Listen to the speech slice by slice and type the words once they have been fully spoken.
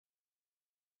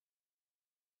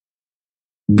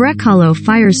Brekalo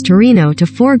fires Torino to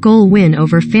 4-goal win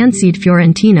over fancied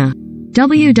Fiorentina.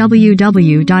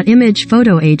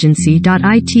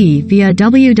 www.imagephotoagency.it via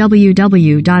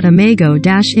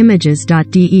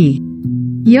www.amago-images.de.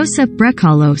 Josep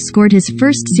Brekalo scored his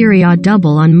first Serie A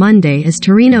double on Monday as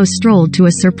Torino strolled to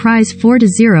a surprise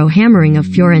 4-0 hammering of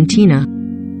Fiorentina.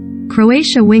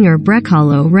 Croatia winger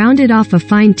Brekalo rounded off a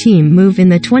fine team move in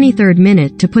the 23rd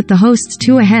minute to put the hosts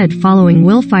 2 ahead following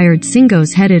Wilfried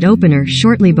Singo's headed opener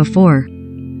shortly before.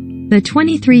 The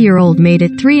 23-year-old made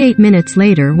it 3 minutes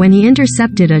later when he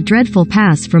intercepted a dreadful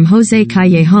pass from Jose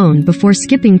Callejon before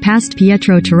skipping past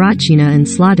Pietro Terracina and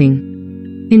slotting.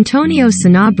 Antonio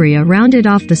Sanabria rounded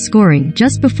off the scoring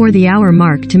just before the hour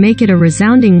mark to make it a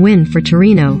resounding win for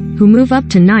Torino, who move up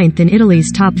to 9th in Italy's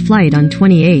top flight on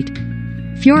 28.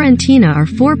 Fiorentina are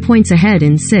 4 points ahead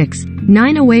in 6,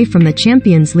 9 away from the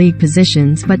Champions League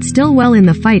positions but still well in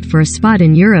the fight for a spot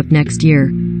in Europe next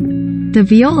year. The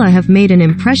Viola have made an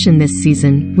impression this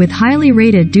season, with highly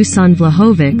rated Dusan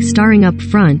Vlahovic starring up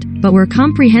front, but were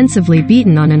comprehensively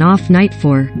beaten on an off night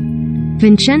for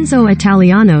Vincenzo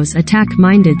Italiano's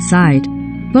attack-minded side.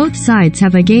 Both sides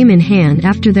have a game in hand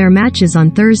after their matches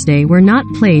on Thursday were not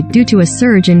played due to a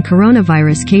surge in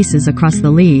coronavirus cases across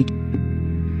the league.